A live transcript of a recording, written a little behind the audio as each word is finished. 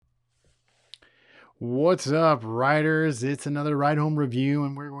What's up, riders? It's another Ride Home review,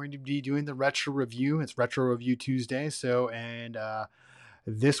 and we're going to be doing the retro review. It's Retro Review Tuesday.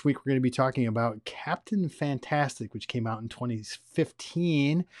 This week we're going to be talking about Captain Fantastic, which came out in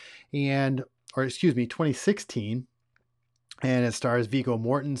 2015, or excuse me, 2016, and it stars Viggo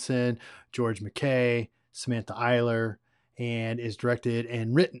Mortensen, George McKay, Samantha Eiler, and is directed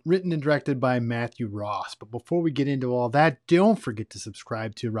and written and directed by Matthew Ross. But before we get into all that, don't forget to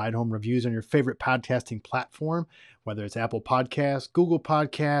subscribe to Ride Home Reviews on your favorite podcasting platform, whether it's Apple Podcasts, Google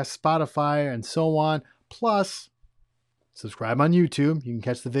Podcasts, Spotify, and so on. Plus, subscribe on YouTube. You can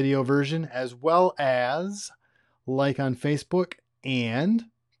catch the video version, as well as like on Facebook and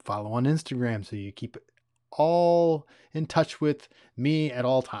follow on Instagram so you keep all in touch with me at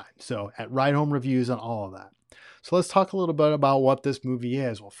all times. So at Ride Home Reviews on all of that. So let's talk a little bit about what this movie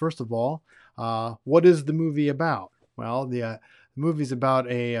is. Well, first of all, what is the movie about? Well, the movie's about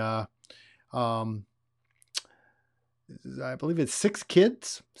I believe it's six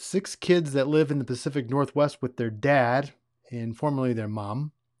kids that live in the Pacific Northwest with their dad and formerly their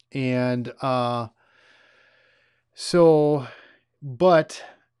mom. And but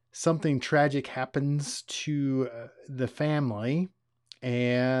something tragic happens to the family,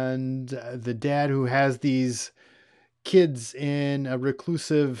 and the dad, who has these kids in a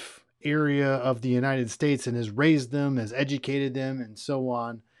reclusive area of the United States and has raised them, has educated them, and so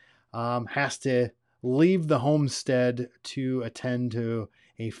on, has to leave the homestead to attend to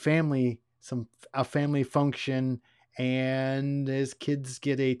a family function, and his kids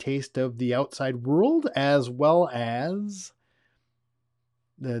get a taste of the outside world, as well as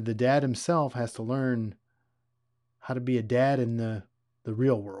the dad himself has to learn how to be a dad in the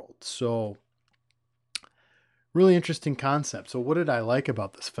real world. So really interesting concept. So what did I like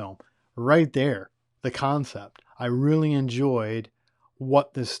about this film? Right there, the concept. I really enjoyed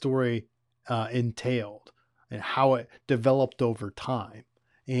what this story entailed and how it developed over time,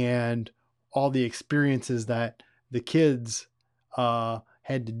 and all the experiences that the kids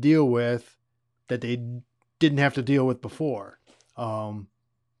had to deal with that they didn't have to deal with before.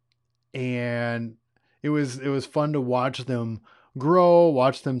 And it was fun to watch them grow,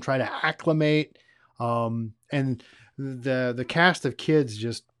 watch them try to acclimate. And the cast of kids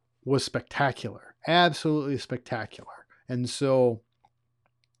just was spectacular, absolutely spectacular. And so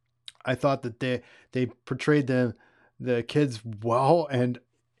I thought that they portrayed the kids well, and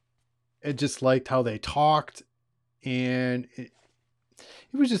I just liked how they talked, and it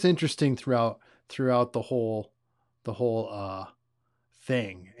was just interesting throughout the whole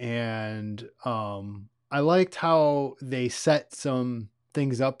thing. And I liked how they set some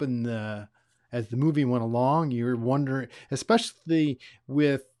things up as the movie went along. You were wondering, especially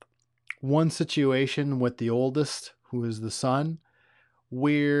with one situation with the oldest, who is the son,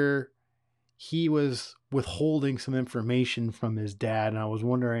 where he was withholding some information from his dad, and I was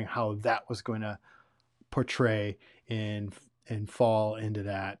wondering how that was going to portray and fall into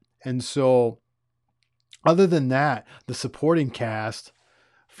that. And so, other than that, the supporting cast: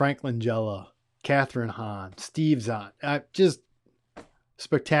 Frank Langella, Catherine Hahn, Steve Zahn, just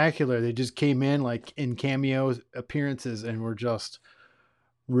spectacular. They just came in like in cameo appearances and were just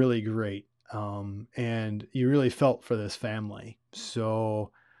really great. And you really felt for this family. So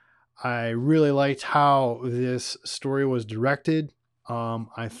I really liked how this story was directed.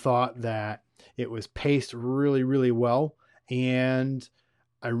 I thought that it was paced really, really well. And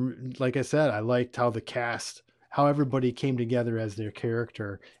like I said, I liked how how everybody came together as their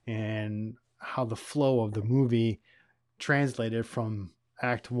character, and how the flow of the movie translated from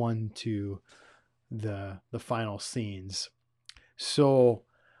act one to the final scenes. So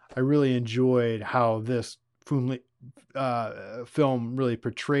I really enjoyed how this film really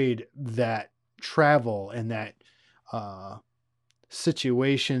portrayed that travel and that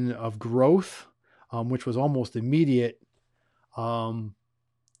situation of growth, which was almost immediate,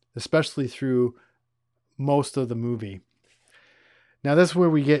 especially through most of the movie. Now, this is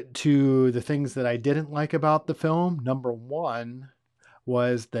where we get to the things that I didn't like about the film. Number one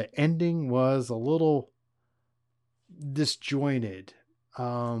was the ending was a little disjointed.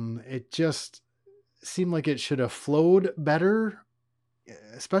 It just seemed like it should have flowed better,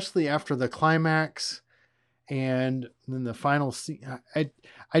 especially after the climax and then the final scene.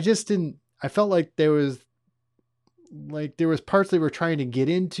 I just didn't. I felt like there was parts they were trying to get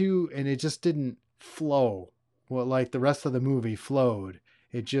into, and it just didn't flow. Well, like the rest of the movie flowed.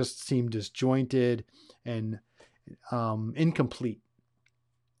 It just seemed disjointed and incomplete.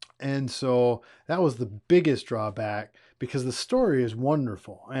 And so that was the biggest drawback, because the story is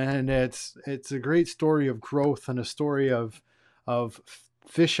wonderful, and it's a great story of growth and a story of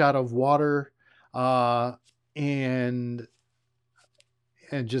fish out of water, uh, and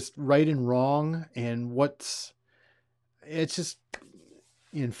just right and wrong, and it's just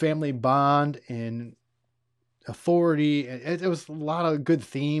in family bond and authority. It was a lot of good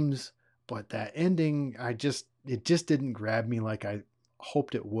themes, but that ending, it just didn't grab me like I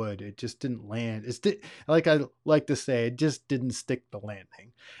hoped it would. It just didn't land. Like I like to say, it just didn't stick the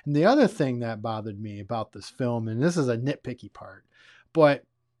landing. And the other thing that bothered me about this film, and this is a nitpicky part, but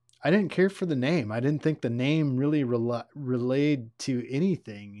I didn't care for the name. I didn't think the name really relayed to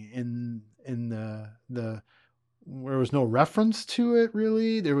anything in the there was no reference to it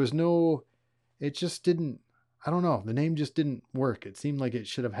really. There was no, it just didn't, I don't know. The name just didn't work. It seemed like it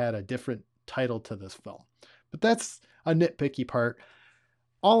should have had a different title to this film. But that's a nitpicky part.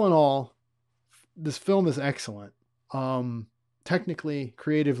 All in all, this film is excellent. Technically,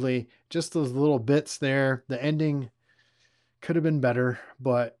 creatively, just those little bits there. The ending could have been better,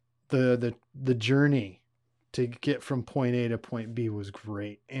 but the journey to get from point A to point B was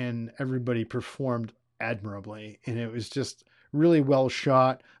great, and everybody performed admirably, and it was just really well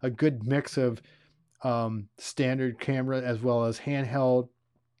shot. A good mix of standard camera as well as handheld,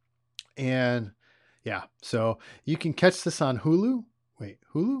 and yeah, so you can catch this on Hulu. Wait,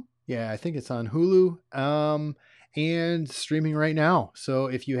 Hulu? Yeah, I think it's on Hulu. And streaming right now. So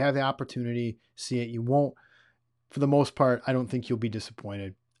if you have the opportunity, see it. You won't, for the most part, I don't think you'll be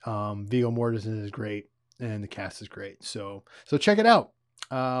disappointed. Viggo Mortensen is great, and the cast is great. So check it out.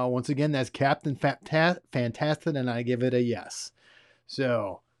 Once again, that's Captain Fantastic, and I give it a yes.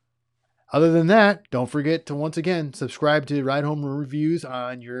 So other than that, don't forget to once again subscribe to Ride Home Reviews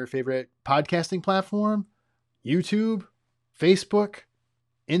on your favorite podcasting platform, YouTube, Facebook,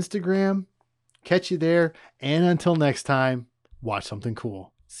 Instagram. Catch you there. And until next time, watch something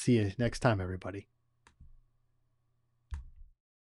cool. See you next time, everybody.